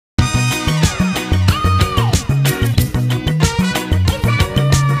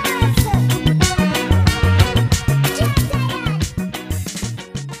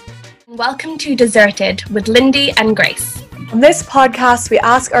welcome to Deserted with Lindy and Grace. On this podcast, we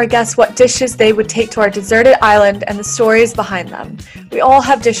ask our guests what dishes they would take to our deserted island and the stories behind them. We all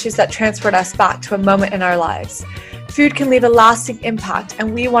have dishes that transport us back to a moment in our lives. Food can leave a lasting impact,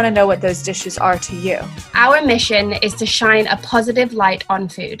 and we want to know what those dishes are to you. Our mission is to shine a positive light on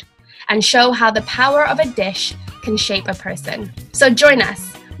food and show how the power of a dish can shape a person. So join us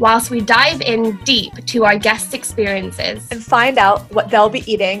whilst we dive in deep to our guests' experiences And find out what they'll be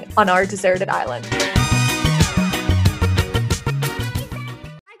eating on our deserted island. Hi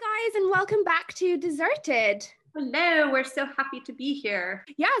guys, and welcome back to Deserted. Hello, we're so happy to be here.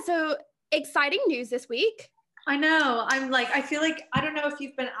 Yeah, so exciting news this week. I know. I feel like, I don't know if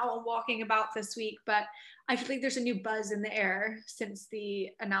you've been out and walking about this week, but I feel like there's a new buzz in the air since the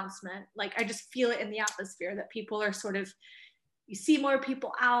announcement. Like, I just feel it in the atmosphere that people are sort of, you see more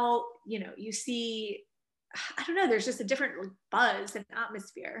people out, you see, I don't know, there's just a different buzz and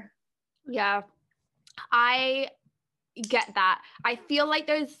atmosphere. Yeah, I get that. I feel like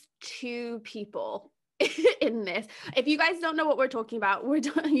there's two people in this. If you guys don't know what we're talking about,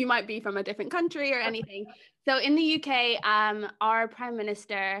 you might be from a different country or anything. So in the UK, our Prime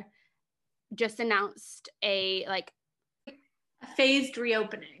Minister just announced a phased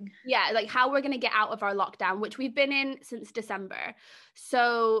reopening. Yeah, like how we're going to get out of our lockdown, which we've been in since December.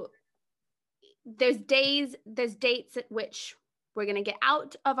 So there's dates at which we're going to get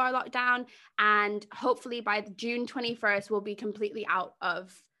out of our lockdown, and hopefully by June 21st, we'll be completely out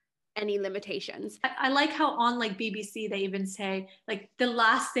of any limitations. I like how on BBC they even say the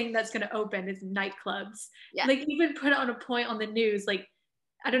last thing that's going to open is nightclubs. Yeah. Even put on a point on the news,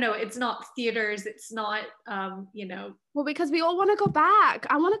 I don't know, it's not theaters, it's not Well, because we all want to go back.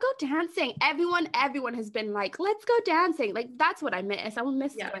 I want to go dancing. Everyone has been like, let's go dancing. That's what I miss. I will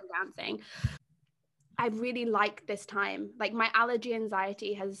miss going dancing. I really like this time. My allergy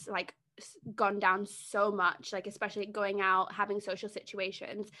anxiety has gone down so much, especially going out, having social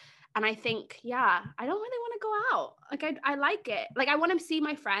situations. And I think, I don't really want to go out. I like it. I want to see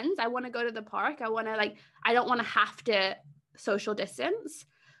my friends. I want to go to the park. I want to I don't want to have to social distance,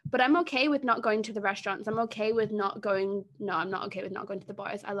 but I'm okay with not going to the restaurants. I'm okay with I'm not okay with not going to the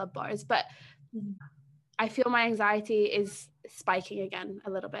bars. I love bars, but I feel my anxiety is spiking again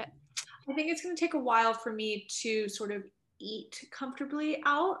a little bit. I think it's going to take a while for me to sort of eat comfortably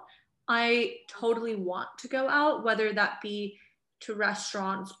out. I totally want to go out, whether that be to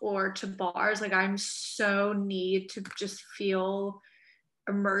restaurants or to bars. I'm so need to just feel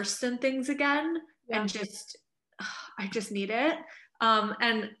immersed in things again. And I just need it.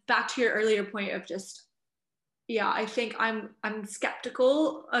 And back to your earlier point of I think I'm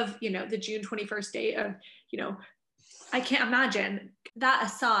skeptical of, the June 21st date of, I can't imagine. That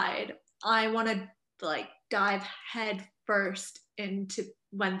aside, I want to dive head first into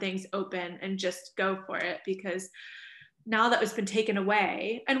when things open and just go for it, because now that it's been taken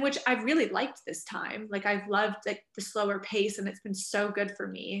away, and which I've really liked this time. I've loved the slower pace, and it's been so good for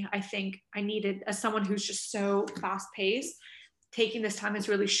me. I think I needed, as someone who's just so fast paced, taking this time has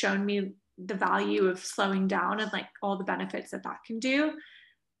really shown me the value of slowing down and all the benefits that can do.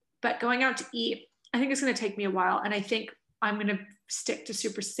 But going out to eat, I think it's going to take me a while. And I think I'm going to stick to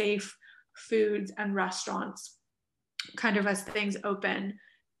super safe foods and restaurants kind of as things open.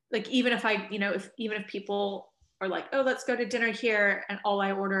 Even if even if people are oh, let's go to dinner here, and all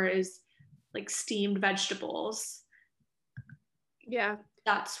I order is steamed vegetables. Yeah.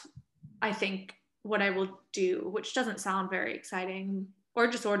 That's, I think, what I will do, which doesn't sound very exciting, or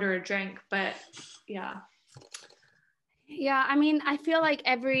just order a drink, but yeah. Yeah, I mean, I feel like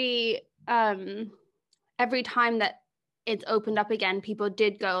every time that it's opened up again, people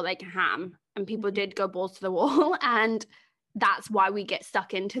did go ham, and people did go balls to the wall, and that's why we get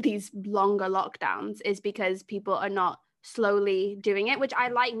stuck into these longer lockdowns, is because people are not slowly doing it, which I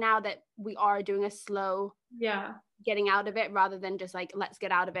like now that we are doing a slow getting out of it, rather than just let's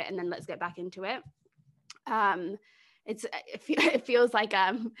get out of it and then let's get back into it. It feels like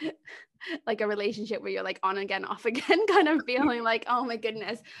a relationship where you're on again, off again, kind of feeling oh my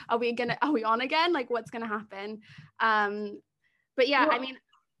goodness, are we on again? What's gonna happen? But yeah, I mean,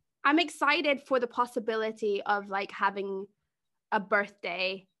 I'm excited for the possibility of having a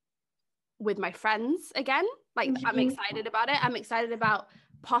birthday with my friends again. I'm excited about it. I'm excited about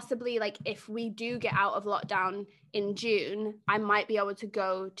possibly if we do get out of lockdown in June, I might be able to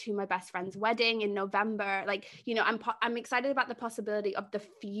go to my best friend's wedding in November. I'm excited about the possibility of the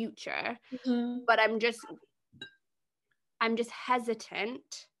future, but I'm just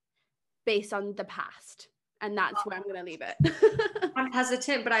hesitant based on the past. And that's where I'm going to leave it. I'm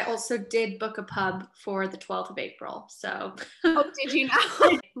hesitant, but I also did book a pub for the 12th of April. So. Oh, did you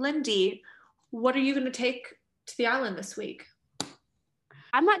now? Lindy, what are you going to take to the island this week?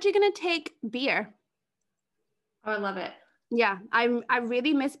 I'm actually going to take beer. Oh, I love it. Yeah, I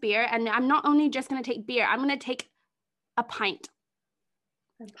really miss beer. And I'm not only just going to take beer, I'm going to take a pint.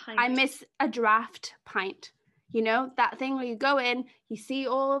 I miss a draft pint. You know, that thing where you go in, you see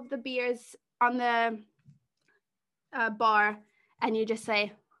all of the beers on the bar, and you just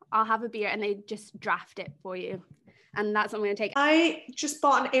say, I'll have a beer, and they just draft it for you. And that's what I'm going to take. I just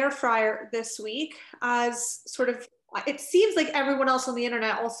bought an air fryer this week as sort of, it seems like everyone else on the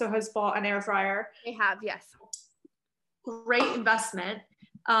internet also has bought an air fryer. They have, yes. Great investment.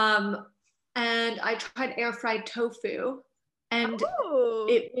 And I tried air fried tofu, and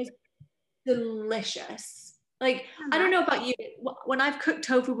it was delicious. Like, I don't know about you. When I've cooked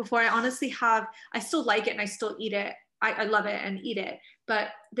tofu before, I still like it and I still eat it. I love it and eat it. But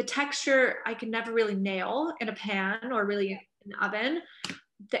the texture, I can never really nail in a pan or really in the oven.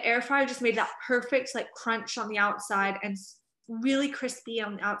 The air fryer just made that perfect like crunch on the outside and really crispy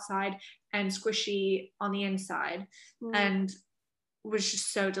on the outside and squishy on the inside. And was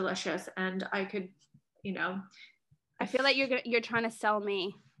just so delicious. And I could, you know. I feel like you're trying to sell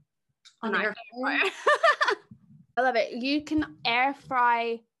me on the air fryer. I love it. You can air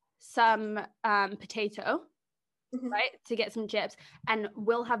fry some potato, right, to get some chips, and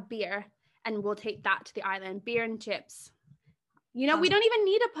we'll have beer, and we'll take that to the island. Beer and chips. You know, we don't even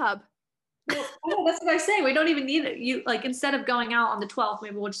need a pub. Oh, that's what I was saying. We don't even need it. You like, instead of going out on the 12th,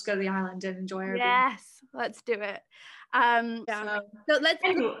 maybe we'll just go to the island and enjoy our beer. Let's do it. So let's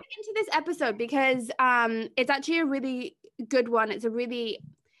get into this episode because it's actually a really good one. It's a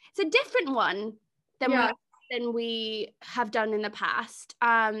different one than we have done in the past.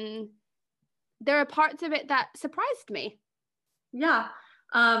 There are parts of it that surprised me. Yeah.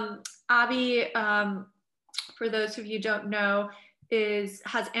 Abby, for those of you who don't know,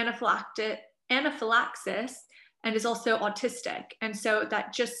 has anaphylaxis and is also autistic. And so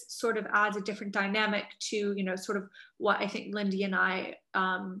that just sort of adds a different dynamic to, you know, sort of what I think Lindy and I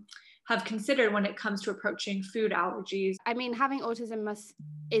have considered when it comes to approaching food allergies. I mean, having autism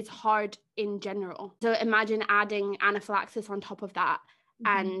is hard in general. So imagine adding anaphylaxis on top of that.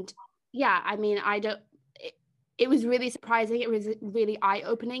 And yeah, I mean, it was really surprising. It was really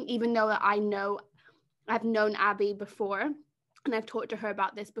eye-opening, even though I've known Abby before and I've talked to her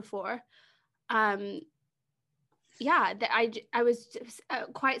about this before. I was just,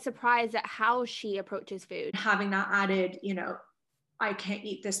 quite surprised at how she approaches food. Having that added, you know, I can't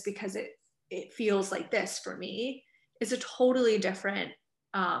eat this because it feels like this for me is a totally different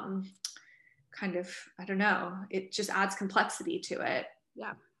kind of, I don't know, it just adds complexity to it.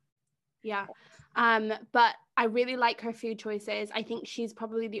 Yeah. But I really like her food choices. I think she's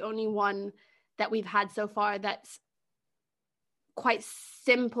probably the only one that we've had so far that's quite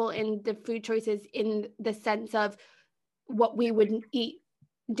simple in the food choices, in the sense of what we would eat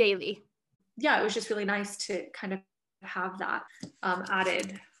daily. Yeah, it was just really nice to kind of have that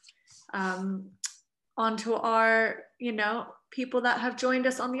added onto our, you know, people that have joined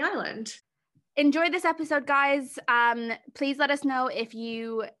us on the island. Enjoy this episode, guys. Please let us know if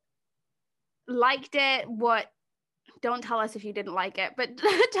you liked it. Don't tell us if you didn't like it, but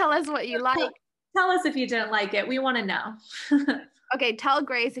tell us what you like. Tell us if you didn't like it. We want to know. Okay, tell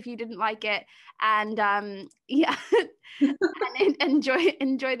Grace if you didn't like it, and and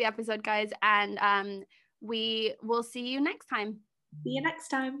enjoy the episode, guys, and we will see you next time. See you next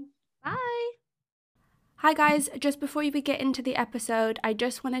time. Bye. Hi guys, just before we get into the episode, I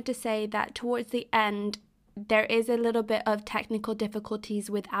just wanted to say that towards the end there is a little bit of technical difficulties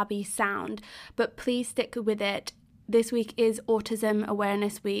with Abby's sound, but please stick with it. This week is Autism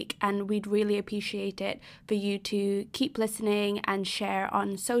Awareness Week, and we'd really appreciate it for you to keep listening and share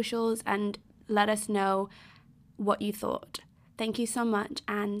on socials and let us know what you thought. Thank you so much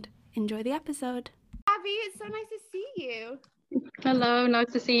and enjoy the episode. Abby, it's so nice to see you. Hello,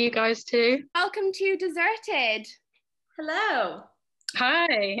 nice to see you guys too. Welcome to Deserted. Hello.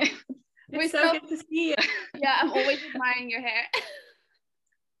 Hi. We're so good to see you. Yeah, I'm always admiring your hair.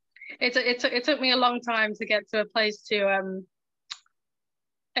 It took me a long time to get to a place to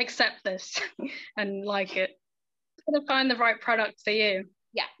accept this and like it. Gotta find the right product for you.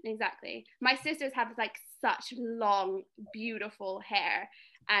 Yeah, exactly. My sisters have like such long, beautiful hair,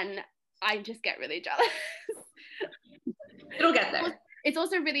 and I just get really jealous. It'll get there. It's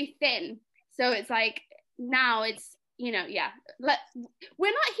also really thin, so it's like now it's, you know, yeah.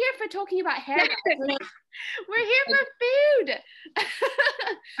 We're not here for talking about hair. We're here for food.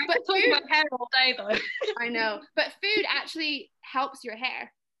 But talking about hair all day though. I know, but food actually helps your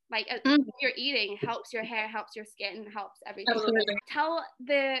hair. Like what you're eating helps your hair, helps your skin, helps everything. Absolutely. Tell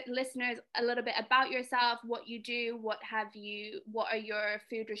the listeners a little bit about yourself, what you do, what are your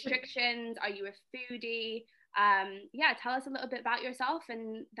food restrictions? Are you a foodie? Yeah, tell us a little bit about yourself,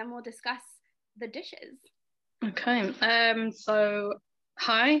 and then we'll discuss the dishes. Okay. So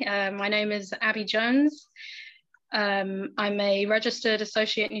hi, my name is Abby Jones. I'm a registered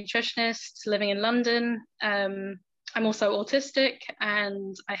associate nutritionist living in London. I'm also autistic,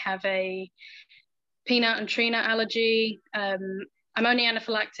 and I have a peanut and tree nut allergy. I'm only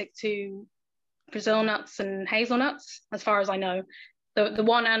anaphylactic to Brazil nuts and hazelnuts, as far as I know. The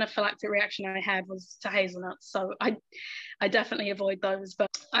one anaphylactic reaction I had was to hazelnuts, so I definitely avoid those, but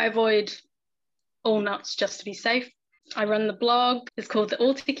I avoid all nuts just to be safe. I run the blog. It's called the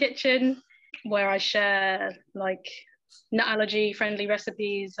Alti Kitchen, where I share like nut allergy friendly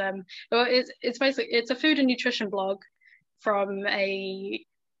recipes. Well, it's basically, it's a food and nutrition blog from a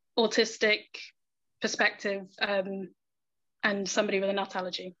autistic perspective, and somebody with a nut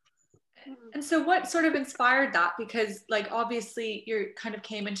allergy. And so what sort of inspired that? Because like obviously you kind of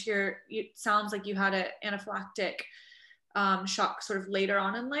came into it sounds like you had an anaphylactic shock sort of later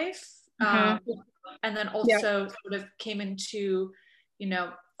on in life. And then also sort of came into,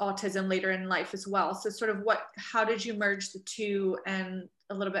 autism later in life as well. So sort of how did you merge the two, and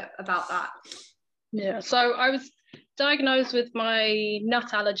a little bit about that? Yeah, so I was diagnosed with my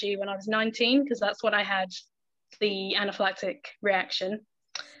nut allergy when I was 19, because that's when I had the anaphylactic reaction.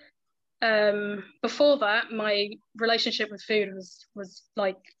 Before that, my relationship with food was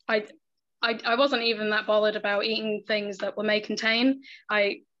like, I wasn't even that bothered about eating things that were may contain.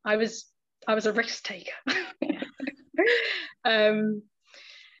 I was a risk taker.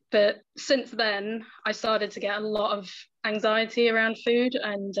 But since then, I started to get a lot of anxiety around food,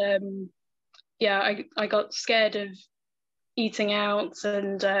 and I got scared of eating out,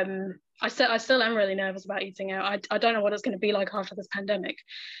 and I still am really nervous about eating out. I don't know what it's going to be like after this pandemic.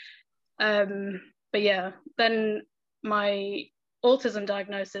 But yeah, then my autism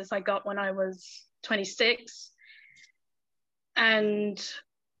diagnosis I got when I was 26, and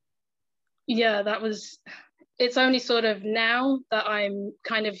yeah, it's only sort of now that I'm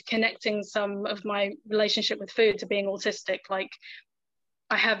kind of connecting some of my relationship with food to being autistic. Like,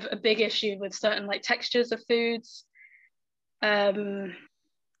 I have a big issue with certain like textures of foods, like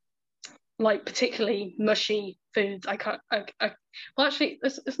particularly mushy foods. Well, actually,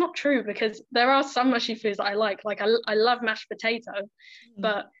 it's not true, because there are some mushy foods that I like. Like I love mashed potato,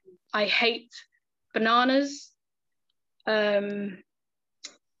 but I hate bananas,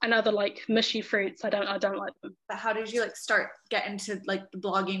 and other like mushy fruits. I don't like them. But how did you like start get into like the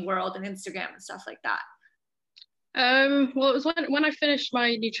blogging world and Instagram and stuff like that? Well, it was when I finished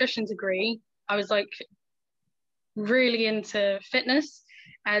my nutrition degree. I was like really into fitness,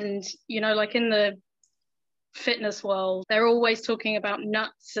 and like in the fitness world, they're always talking about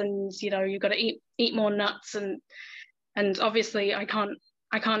nuts, and you've got to eat more nuts, and obviously I can't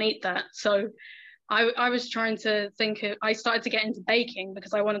eat that. So I was trying to I started to get into baking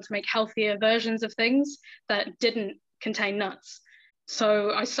because I wanted to make healthier versions of things that didn't contain nuts.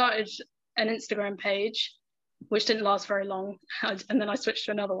 So I started an Instagram page, which didn't last very long, and then I switched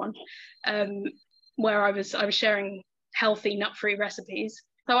to another one, where I was sharing healthy nut-free recipes.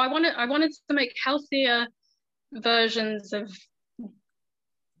 So I wanted to make healthier versions of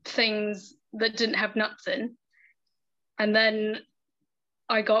things that didn't have nuts in, and then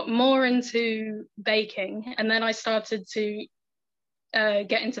I got more into baking, and then I started to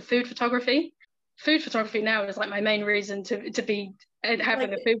get into food photography. Food photography now is like my main reason to be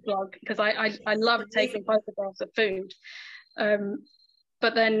having a food blog, because I love taking photographs of food.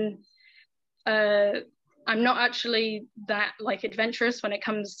 But then I'm not actually that like adventurous when it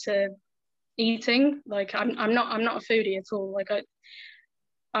comes to eating. Like I'm not a foodie at all. Like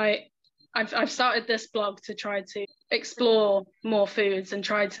I've started this blog to try to explore more foods and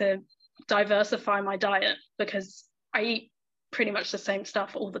try to diversify my diet, because I eat pretty much the same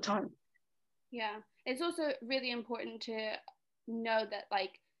stuff all the time. Yeah, it's also really important to know that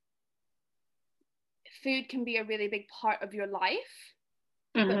like food can be a really big part of your life,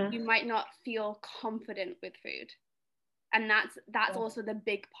 but you might not feel confident with food, and that's also the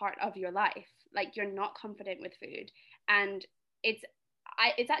big part of your life. Like, you're not confident with food, and it's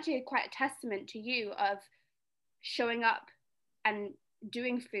actually quite a testament to you of showing up and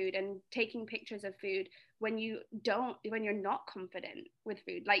doing food and taking pictures of food when you're not confident with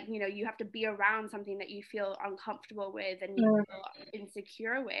food. Like, you have to be around something that you feel uncomfortable with and you feel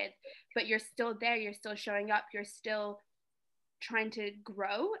insecure with, but you're still there, you're still showing up, you're still trying to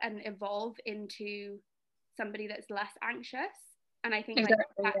grow and evolve into somebody that's less anxious. And I think exactly,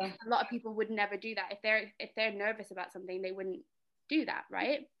 like a lot of people would never do that. If they're nervous about something, they wouldn't do that,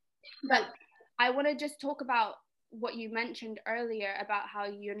 right? But I want to just talk about what you mentioned earlier about how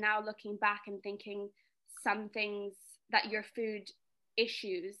you're now looking back and thinking some things that your food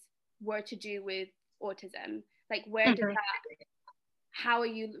issues were to do with autism. Like, where did that, how are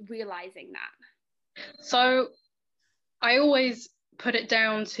you realizing that? So I always put it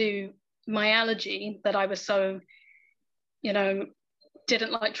down to my allergy, that I was so, you know,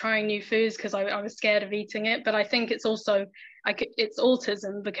 didn't like trying new foods because I was scared of eating it. But I think it's also, it's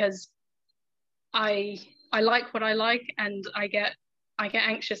autism, because I like what I like, and I get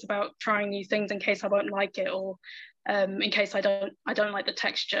anxious about trying new things in case I won't like it, or in case I don't like the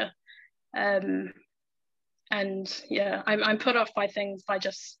texture. And yeah, I'm put off by things by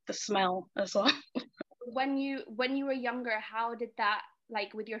just the smell as well. When you were younger, how did that,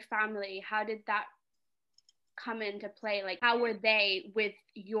 like with your family, how did that come into play? Like, how were they with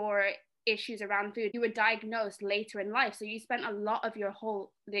your issues around food? You were diagnosed later in life, so you spent a lot of your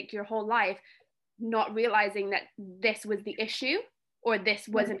whole life not realizing that this was the issue, or this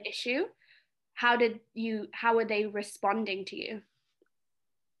was an issue. How were they responding to you?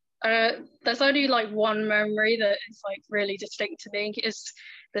 There's only like one memory that is like really distinct to me. Is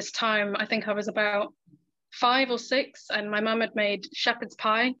this time, I think I was about 5 or 6, and my mum had made shepherd's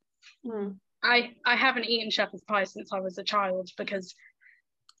pie. I haven't eaten shepherd's pie since I was a child, because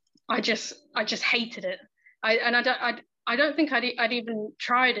I just hated it. I don't think I'd even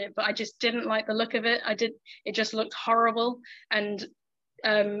tried it, but I just didn't like the look of it. It just looked horrible. And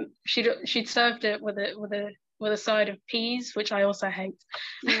she'd served it with a side of peas, which I also hate.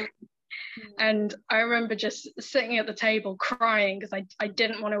 And I remember just sitting at the table crying because I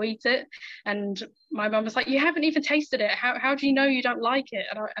didn't want to eat it. And my mum was like, "You haven't even tasted it. How do you know you don't like it?"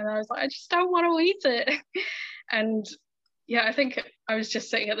 And I was like, "I just don't want to eat it." And yeah, I think I was just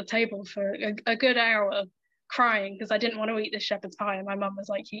sitting at the table for a good hour crying because I didn't want to eat this shepherd's pie. And my mum was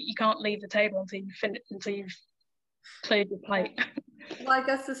like, you can't leave the table until you've cleared your plate. Well, I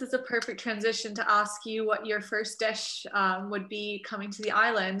guess this is a perfect transition to ask you what your first dish would be coming to the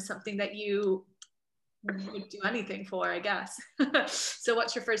island, something that you would do anything for, I guess. So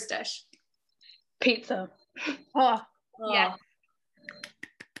what's your first dish? Pizza. Oh, yeah.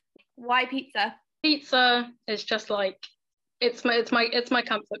 Why pizza? Pizza is just like, it's my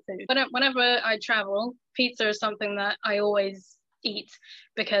comfort food. Whenever I travel, pizza is something that I always eat,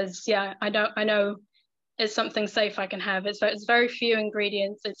 because yeah, I know it's something safe I can have. It's very few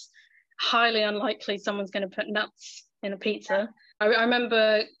ingredients. It's highly unlikely someone's going to put nuts in a pizza. I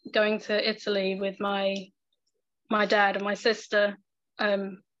remember going to Italy with my dad and my sister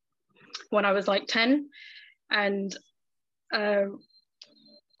when I was like 10, and I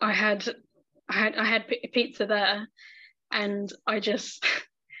had pizza there, and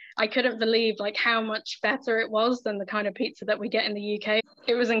I couldn't believe like how much better it was than the kind of pizza that we get in the UK.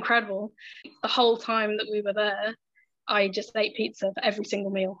 It was incredible. The whole time that we were there, I just ate pizza for every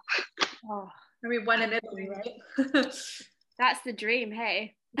single meal. Oh, I mean, when in Italy, right? That's the dream,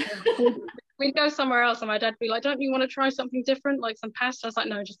 hey. We'd go somewhere else and my dad would be like, "Don't you want to try something different, like some pasta?" I was like,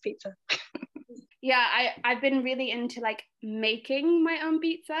 "No, just pizza." Yeah, I've been really into like making my own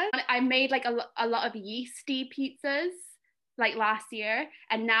pizza. I made like a lot of yeasty pizzas like last year,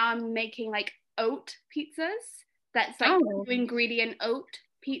 and now I'm making like oat pizzas. That's like 2-ingredient oat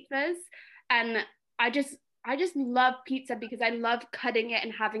pizzas, and I just love pizza because I love cutting it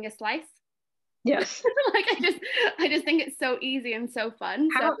and having a slice. Yes. Like I just think it's so easy and so fun.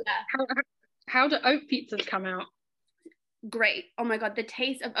 How do oat pizzas come out? Great. Oh my god, the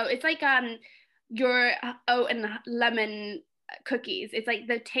taste of oat. It's like your oat and lemon cookies. It's like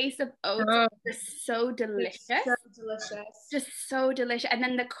the taste of oats is so delicious. It's so delicious. Just so delicious. And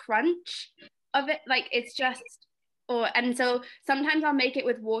then the crunch of it, like it's just and so sometimes I'll make it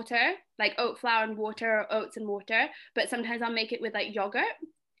with water, like oat flour and water, or oats and water, but sometimes I'll make it with like yogurt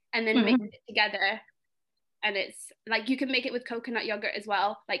and then mix it together. And it's like, you can make it with coconut yogurt as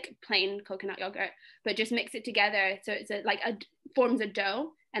well, like plain coconut yogurt, but just mix it together so it's forms a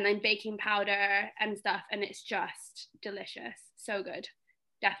dough, and then baking powder and stuff, and it's just delicious. So good.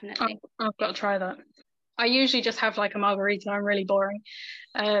 Definitely. I've got to try that. I usually just have like a margarita. I'm really boring,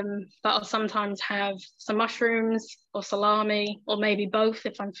 but I'll sometimes have some mushrooms or salami, or maybe both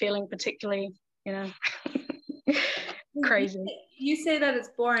if I'm feeling particularly, crazy. You say that it's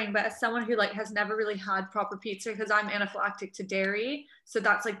boring, but as someone who like has never really had proper pizza, because I'm anaphylactic to dairy, so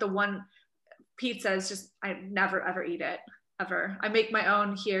that's like the one pizza is just, I never ever eat it ever. I make my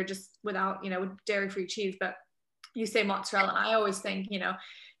own here just without with dairy-free cheese, but you say mozzarella and I always think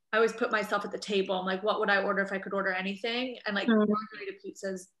I always put myself at the table. I'm like, what would I order if I could order anything? And like margarita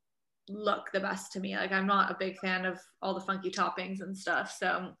pizzas look the best to me. Like I'm not a big fan of all the funky toppings and stuff.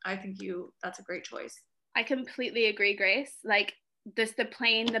 So I think that's a great choice. I completely agree, Grace. Like just the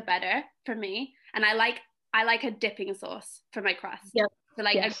plain, the better for me. And I like a dipping sauce for my crust. Yep. So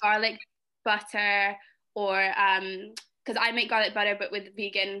like a garlic butter, or because I make garlic butter but with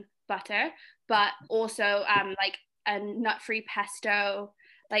vegan butter, but also like a nut-free pesto.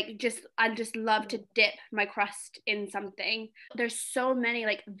 Like I just love to dip my crust in something. There's so many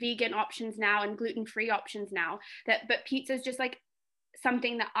like vegan options now and gluten-free options now but pizza is just like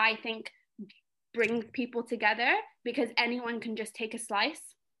something that I think brings people together because anyone can just take a slice.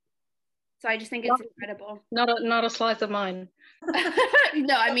 So I just think it's incredible. Not a slice of mine.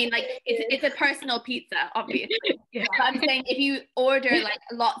 No, I mean like it's a personal pizza, obviously. Yeah. But I'm saying if you order like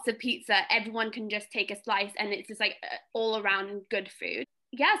lots of pizza, everyone can just take a slice and it's just like all around good food.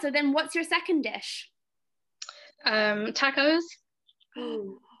 Yeah, so then what's your second dish? Tacos.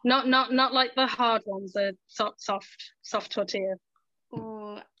 Not like the hard ones, the soft tortilla.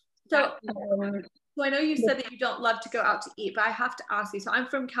 Ooh. So I know you said that you don't love to go out to eat, but I have to ask you. So I'm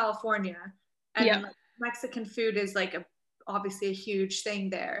from California, and Mexican food is like obviously a huge thing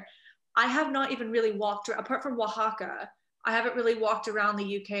there. I have not even really walked around, apart from Oaxaca. I haven't really walked around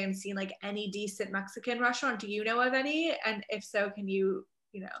the UK and seen like any decent Mexican restaurant. Do you know of any? And if so, can you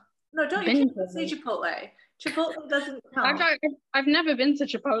no, don't you can't say Chipotle. Chipotle doesn't count. I've never been to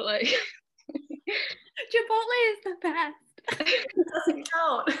Chipotle. Chipotle is the best. It doesn't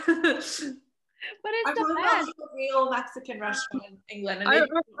count. But it's the best. A real Mexican restaurant in England. And I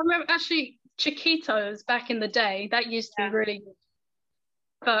remember actually Chiquitos back in the day. That used to be really good.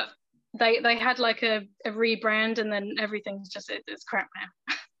 But they had like a rebrand and then everything's just it's crap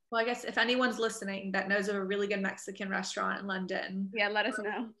now. Well, I guess if anyone's listening that knows of a really good Mexican restaurant in London, let us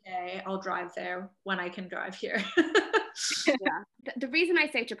know. Okay, I'll drive there when I can drive here. The reason I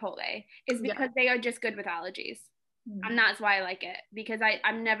say Chipotle is because they are just good with allergies. And that's why I like it, because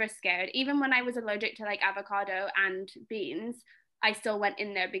I'm never scared. Even when I was allergic to like avocado and beans, I still went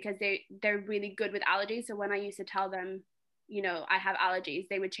in there because they're really good with allergies. So when I used to tell them, I have allergies,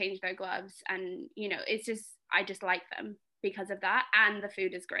 they would change their gloves. And, it's just, I just like them because of that. And the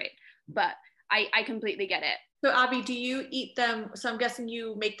food is great. But I completely get it. So Abby, do you eat them? So I'm guessing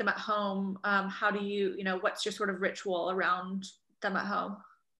you make them at home. How do you, what's your sort of ritual around them at home?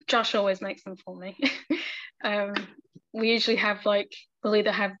 Josh always makes them for me. We usually have we'll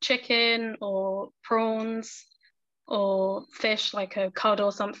either have chicken or prawns or fish, like a cod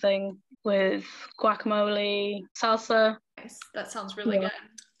or something with guacamole, salsa. Nice. That sounds really good.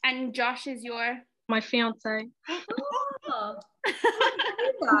 And Josh is my fiance. Oh,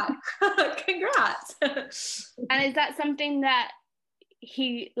 congrats. And is that something that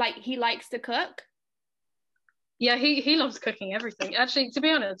he likes to cook? Yeah, he loves cooking everything. Actually, to be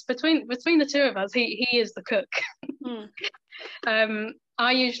honest, between the two of us, he is the cook.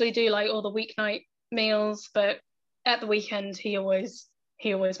 I usually do like all the weeknight meals, but at the weekend he always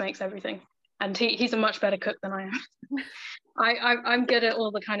makes everything. And he's a much better cook than I am. I'm good at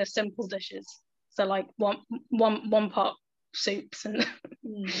all the kind of simple dishes. So like one pot soups and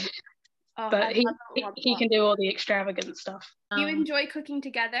but he can do all the extravagant stuff. Do you enjoy cooking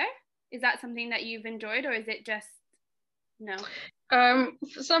together? Is that something that you've enjoyed, or is it just no?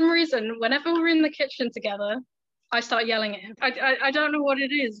 For some reason, whenever we're in the kitchen together, I start yelling at him. I don't know what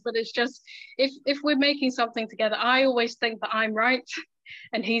it is, but it's just if we're making something together, I always think that I'm right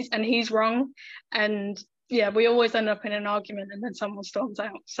and he's wrong, and we always end up in an argument and then someone storms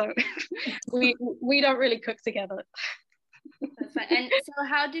out. So we don't really cook together. That's fine. And so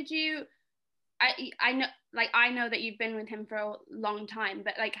how did you? I know that you've been with him for a long time,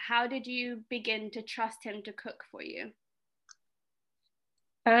 but how did you begin to trust him to cook for you?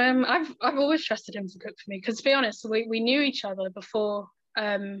 I've always trusted him to cook for me, because to be honest, we knew each other before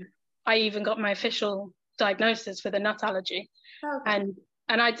I even got my official diagnosis with a nut allergy. Okay.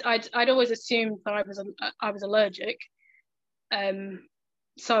 And I'd always assumed that I was allergic.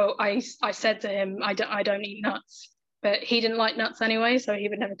 So I said to him, I don't eat nuts. But he didn't like nuts anyway, so he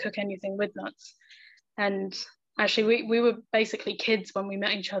would never cook anything with nuts. And actually, we were basically kids when we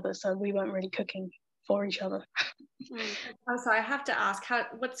met each other, so we weren't really cooking for each other. I'm sorry, I have to ask,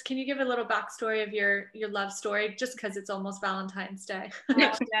 can you give a little backstory of your love story, just because it's almost Valentine's Day?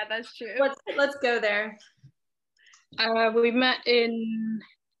 Yeah, that's true. Let's go there. We met in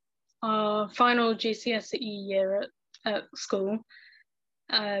our final GCSE year at school.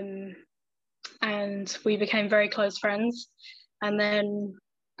 And we became very close friends, and then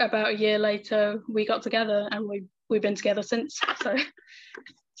about a year later we got together, and we've been together since.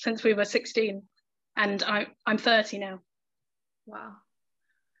 since we were 16, and I'm 30 now. Wow.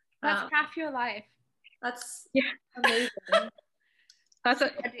 That's half your life. That's amazing.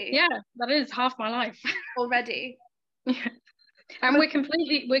 That is half my life already. Yeah. And we're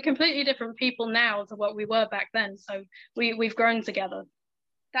completely different people now to what we were back then. So we've grown together.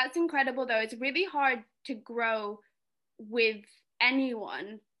 That's incredible, though. It's really hard to grow with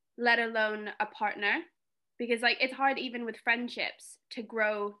anyone, let alone a partner, because like it's hard even with friendships to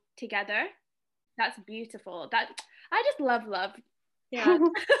grow together. That's beautiful. I just love. Yeah.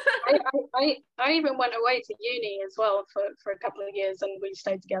 I even went away to uni as well for a couple of years, and we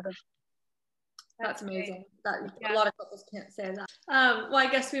stayed together. That's amazing. A lot of couples can't say that. Well, I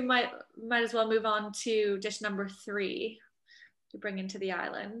guess we might as well move on to dish number 3 to bring into the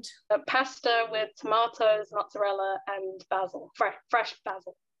island. Pasta with tomatoes, mozzarella, and basil, fresh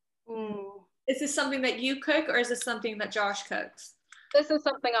basil. Ooh. Is this something that you cook, or is this something that Josh cooks? This is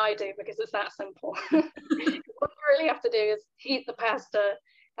something I do because it's that simple. What you really have to do is heat the pasta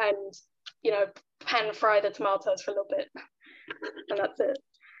and, pan fry the tomatoes for a little bit, and that's it.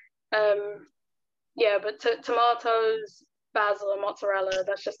 But tomatoes, basil, and mozzarella,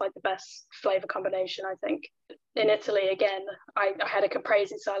 that's just like the best flavor combination, I think. In Italy, again, I had a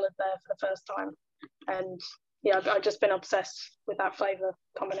caprese salad there for the first time, and I've just been obsessed with that flavor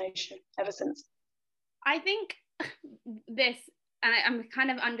combination ever since. I think this, and I'm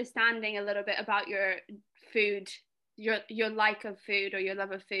kind of understanding a little bit about your food, your like of food or your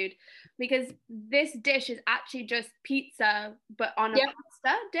love of food, because this dish is actually just pizza but on a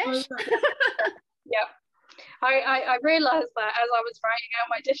pasta dish. Yeah, I realized that as I was writing out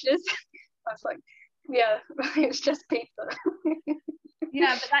my dishes. I was like, it's just pizza.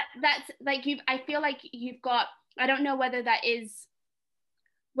 Yeah, but that's like I feel like you've got, I don't know whether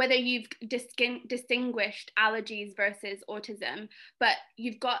you've distinguished allergies versus autism, but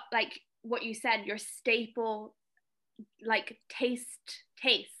you've got like what you said, your staple like tastes,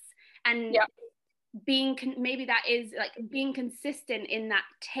 and maybe that is like being consistent in that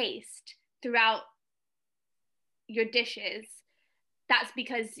taste throughout your dishes. That's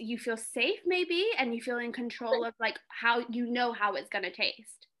because you feel safe, maybe, and you feel in control of like how it's gonna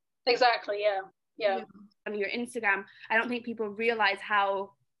taste. Exactly. Yeah. On your Instagram, I don't think people realize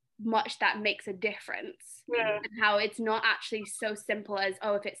how much that makes a difference, and how it's not actually so simple as,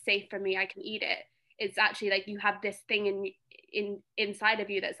 oh, if it's safe for me, I can eat it. It's actually like you have this thing inside of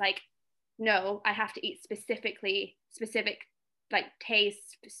you that's like, no, I have to eat specific like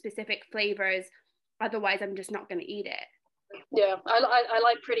tastes, specific flavors, otherwise I'm just not going to eat it. Yeah, I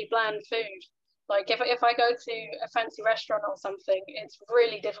like pretty bland food. Like if I go to a fancy restaurant or something, it's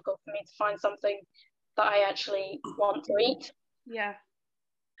really difficult for me to find something that I actually want to eat. Yeah.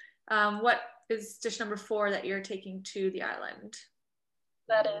 What is dish number 4 that you're taking to the island?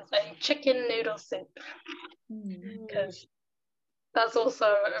 That is a chicken noodle soup, because that's also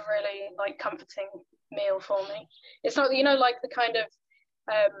a really like comforting meal for me. It's not, like the kind of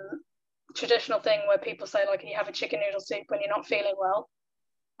traditional thing where people say like you have a chicken noodle soup when you're not feeling well.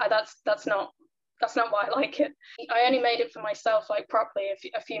 That's not why I like it. I only made it for myself like properly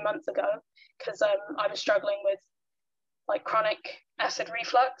a few months ago, because I was struggling with like chronic acid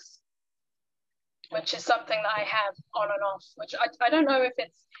reflux, which is something that I have on and off, which I don't know if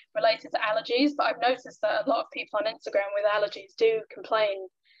it's related to allergies, but I've noticed that a lot of people on Instagram with allergies do complain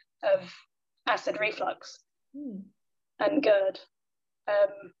of acid reflux and GERD.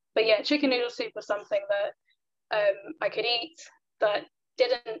 But yeah, chicken noodle soup was something that I could eat, that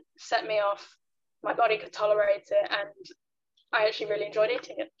didn't set me off. My body could tolerate it, and I actually really enjoyed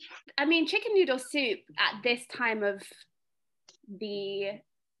eating it. I mean, chicken noodle soup at this time of the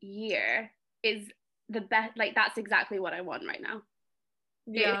year is the best. Like, that's exactly what I want right now.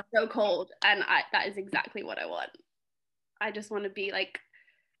 Yeah, it's so cold, and that is exactly what I want. I just want to be like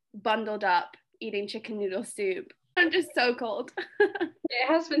bundled up eating chicken noodle soup. I'm just so cold. It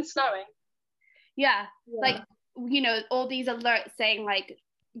has been snowing. Yeah, like, all these alerts saying like,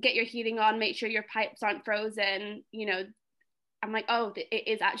 get your heating on, make sure your pipes aren't frozen. I'm like, oh, it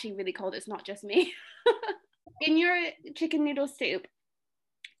is actually really cold. It's not just me. In your chicken noodle soup,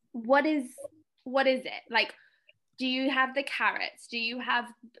 what is it? Like, do you have the carrots?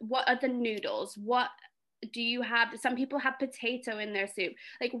 What are the noodles? What do you have? Some people have potato in their soup.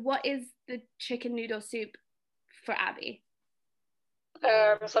 Like, what is the chicken noodle soup for Abby?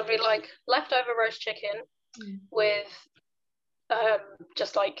 So it'd be like leftover roast chicken with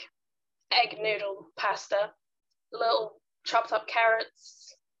just like egg noodle pasta, little chopped up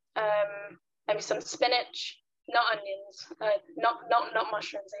carrots, maybe some spinach, not onions, not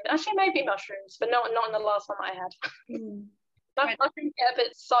mushrooms either. Actually, maybe mushrooms, but not in the last one I had. I can get a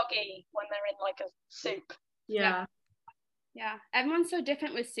bit soggy when they're in like a soup. Yeah. Yeah. Everyone's so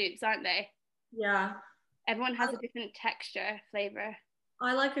different with soups, aren't they? Yeah. Everyone has a different texture, flavor.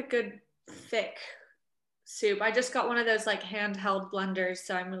 I like a good thick soup. I just got one of those like handheld blenders,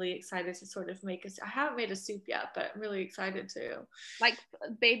 so I'm really excited to sort of make I haven't made a soup yet, but I'm really excited to. Like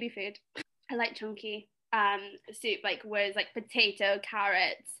baby food. I like chunky soup, like whereas like potato,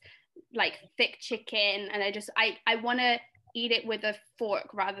 carrots, like thick chicken, and I want to eat it with a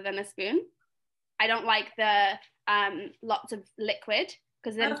fork rather than a spoon. I don't like the lots of liquid,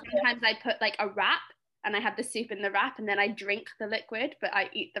 because then sometimes I put like a wrap and I have the soup in the wrap and then I drink the liquid, but I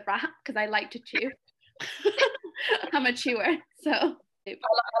eat the wrap because I like to chew. I'm a chewer, so I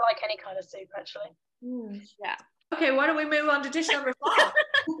like any kind of soup actually. Yeah. Okay, why don't we move on to dish number 5?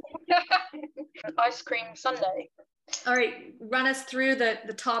 Ice cream sundae. All right, run us through the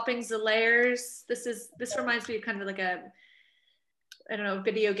toppings, the layers. This reminds me of kind of like a, I don't know,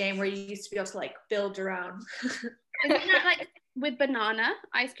 video game where you used to be able to like build around. Isn't that like with banana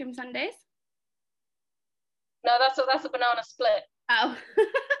ice cream sundaes? No, that's a banana split. Oh.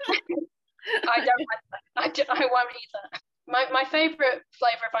 I don't like that. I won't eat that. My favorite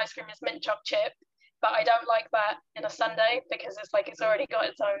flavor of ice cream is mint choc chip, but I don't like that in a sundae because it's already got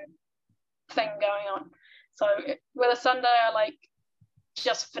its own thing going on. So with a sundae, I like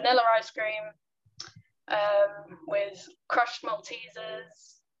just vanilla ice cream with crushed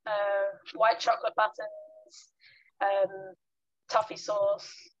Maltesers, white chocolate buttons, toffee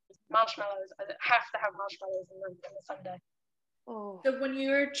sauce, marshmallows. I have to have marshmallows in the sundae. Oh. So when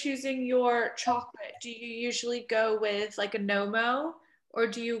you're choosing your chocolate, do you usually go with like a Nomo, or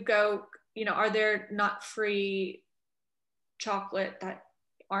do you go, are there nut-free chocolate that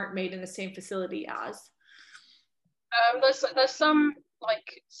aren't made in the same facility as? There's some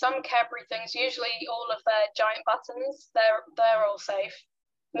Cadbury things. Usually all of their giant buttons, they're all safe.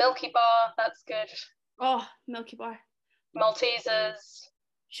 Milky Bar, that's good. Oh, Milky Bar. Maltesers.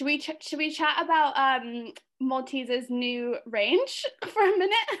 Should we chat about Malteser's new range for a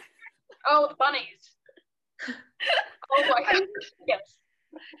minute? Oh, the bunnies. Oh my god. Yes.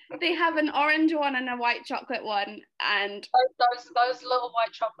 They have an orange one and a white chocolate one, and those little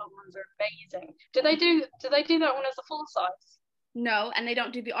white chocolate ones are amazing. Do they do that one as a full size? No, and they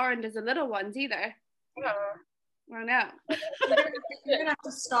don't do the orange as the little ones either. No. I know. You're gonna have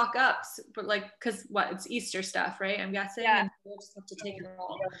to stock up, but because it's Easter stuff, right? I'm guessing. Yeah. And we'll just have to take it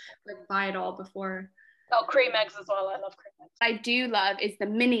all, buy it all before. Oh, cream eggs as well. I love cream eggs. I do love is the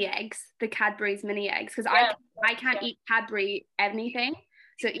mini eggs, the Cadbury's mini eggs, because I can't eat Cadbury anything,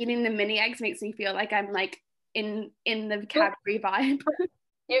 so eating the mini eggs makes me feel like I'm like in the Cadbury vibe.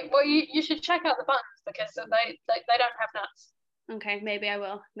 You should check out the buttons because they don't have nuts. Okay, maybe I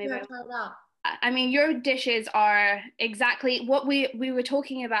will. Maybe I will. Try that. I mean, your dishes are exactly what we were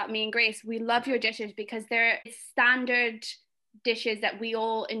talking about, me and Grace. We love your dishes because they're standard dishes that we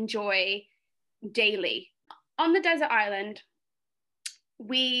all enjoy daily. On the desert island,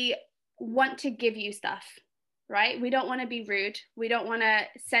 we want to give you stuff, right? We don't want to be rude. We don't want to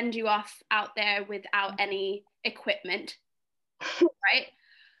send you off out there without any equipment, right?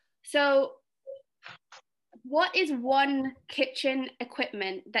 So what is one kitchen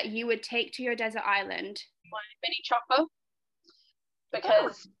equipment that you would take to your desert island? My mini chopper,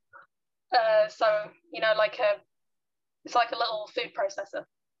 because it's like a little food processor.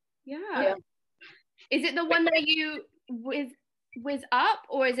 Yeah. Is it the one that you whiz up,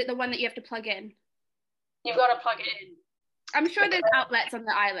 or is it the one that you have to plug in? You've got to plug it in. I'm sure there's outlets on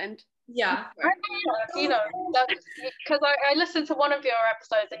the island. Yeah. Because I listened to one of your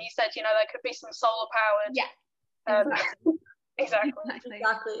episodes and you said, there could be some solar powered. Yeah. Exactly.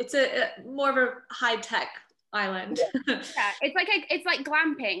 It's a more of a high tech island. Yeah, it's like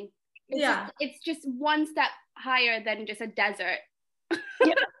glamping. It's just one step higher than just a desert.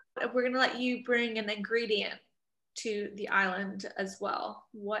 Yeah. We're gonna let you bring an ingredient to the island as well.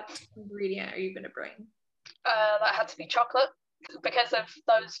 What ingredient are you gonna bring? That had to be chocolate, because of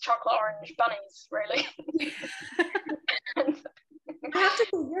those chocolate orange bunnies, really. I have to say,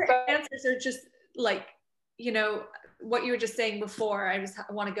 your answers are just like, what you were just saying before. I just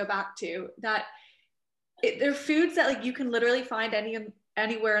want to go back to that. They're foods that like you can literally find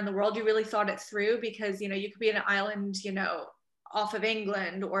anywhere in the world. You really thought it through, because you could be in an island, off of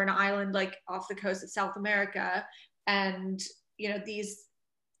England, or an island like off the coast of South America, and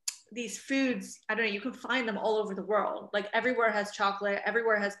these foods, I don't know, you can find them all over the world. Like everywhere has chocolate,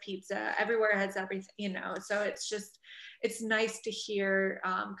 everywhere has pizza, everywhere has everything, so it's nice to hear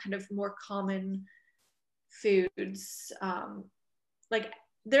kind of more common foods, like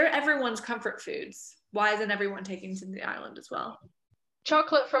they're everyone's comfort foods, why isn't everyone taking to the island as well?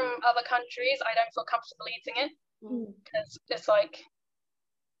 Chocolate from other countries, I don't feel comfortable eating it because it's like,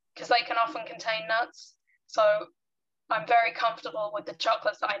 because they can often contain nuts. So I'm very comfortable with the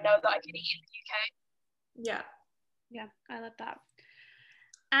chocolates that I know that I can eat in the UK. Yeah, I love that.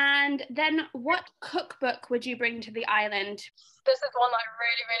 And then what cookbook would you bring to the island? This is one that I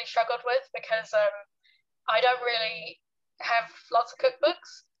really, really struggled with because I don't really have lots of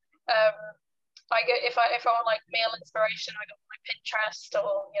cookbooks. I get if I want like meal inspiration, I go on like Pinterest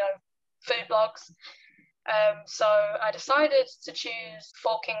or food blogs. So I decided to choose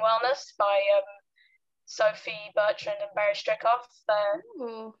Forking Wellness by Sophie Bertrand and Barry Strickoff. They're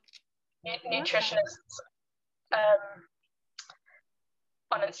nutritionists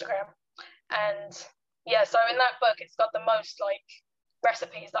on Instagram, and so in that book it's got the most like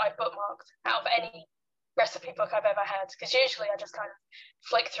recipes that I bookmarked out of any recipe book I've ever had, because usually I just kind of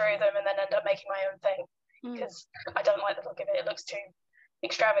flick through them and then end up making my own thing because I don't like the look of it. It looks too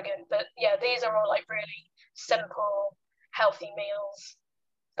extravagant. But yeah, these are all like really simple, healthy meals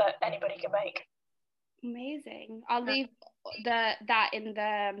that anybody can make. Amazing. I'll leave that in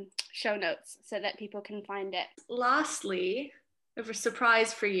the show notes so that people can find it. Lastly, we have a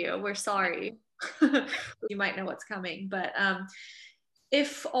surprise for you. We're sorry. You might know what's coming, but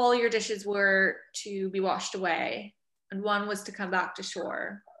if all your dishes were to be washed away and one was to come back to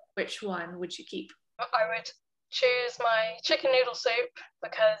shore, which one would you keep? I would choose my chicken noodle soup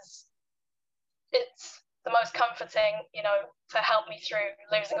because it's the most comforting, to help me through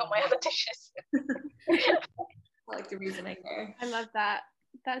losing all my other dishes. I like the reasoning there. I love that.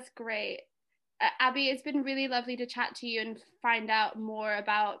 That's great. Abby, it's been really lovely to chat to you and find out more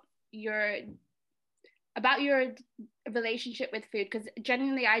about your relationship with food, because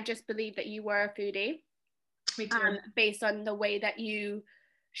genuinely I just believe that you were a foodie. Me too. Based on the way that you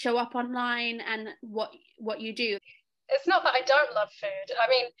show up online and what you do. It's not that I don't love food. I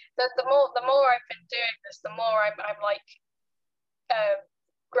mean, the more I've been doing this, the more I'm like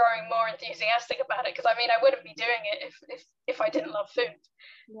growing more enthusiastic about it, because I mean I wouldn't be doing it if I didn't love food.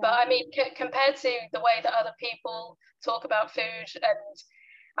 But I mean compared to the way that other people talk about food, and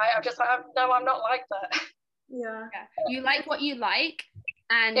I'm just like, no, I'm not like that. Yeah. You like what you like,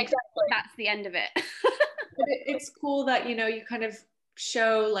 and exactly. That's the end of it. It's cool that you kind of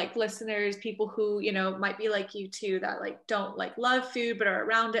show like listeners, people who might be like you too, that like don't like love food but are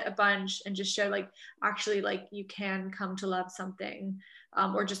around it a bunch, and just show like actually like you can come to love something,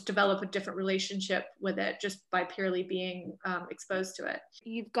 or just develop a different relationship with it just by purely being exposed to it.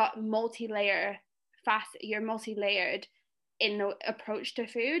 You've got you're multi-layered in the approach to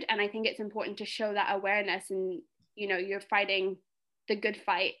food, and I think it's important to show that awareness, and you're fighting the good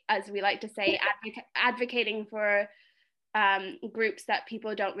fight, as we like to say, advocating for groups that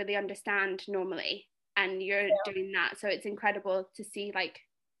people don't really understand normally, and you're doing that. So it's incredible to see like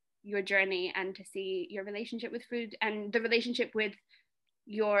your journey and to see your relationship with food and the relationship with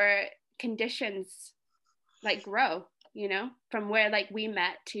your conditions like grow, from where like we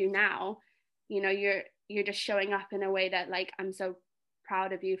met to now. You're just showing up in a way that like I'm so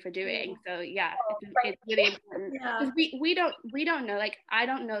proud of you for doing. So yeah, it's really important, because we don't know, like I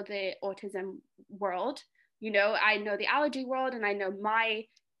don't know the autism world, I know the allergy world, and I know my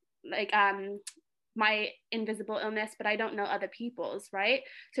like my invisible illness, but I don't know other people's, right?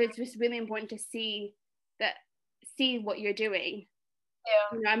 So it's just really important to see what you're doing.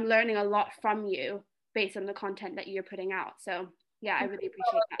 I'm learning a lot from you based on the content that you're putting out. So yeah, I really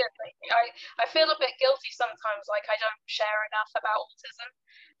appreciate that. I feel a bit guilty sometimes, like I don't share enough about autism.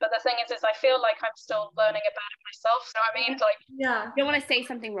 But the thing is I feel like I'm still learning about it myself. So I mean, like, you don't want to say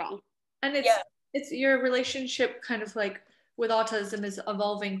something wrong. And it's your relationship kind of like with autism is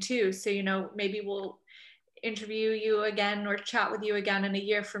evolving too. So maybe we'll interview you again or chat with you again in a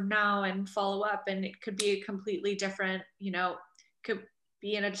year from now and follow up, and it could be a completely different, could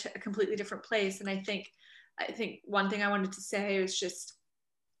be in a completely different place. And I think one thing I wanted to say was just,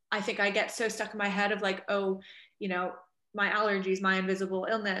 I think I get so stuck in my head of like, my allergies, my invisible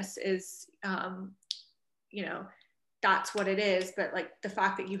illness is, that's what it is. But like the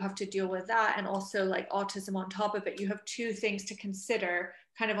fact that you have to deal with that and also like autism on top of it, you have two things to consider,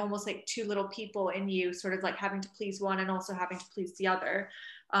 kind of almost like two little people in you, sort of like having to please one and also having to please the other.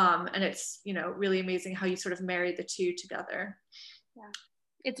 And it's, really amazing how you sort of marry the two together. Yeah.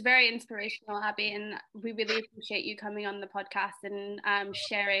 It's very inspirational, Abby, and we really appreciate you coming on the podcast and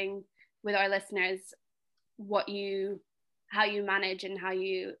sharing with our listeners how you manage and how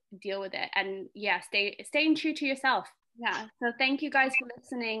you deal with it, and staying true to yourself. So thank you guys for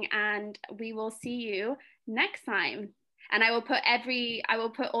listening, and we will see you next time. And I will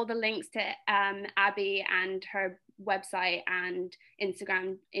put all the links to Abby and her website and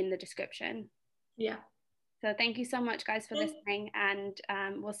Instagram in the description. Yeah. So thank you so much, guys, for listening, and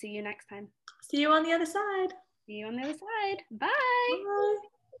we'll see you next time. See you on the other side. See you on the other side. Bye. Bye.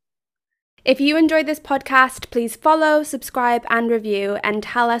 If you enjoyed this podcast, please follow, subscribe, and review, and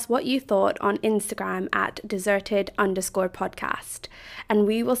tell us what you thought on Instagram at deserted_podcast. And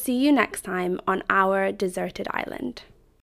we will see you next time on our deserted island.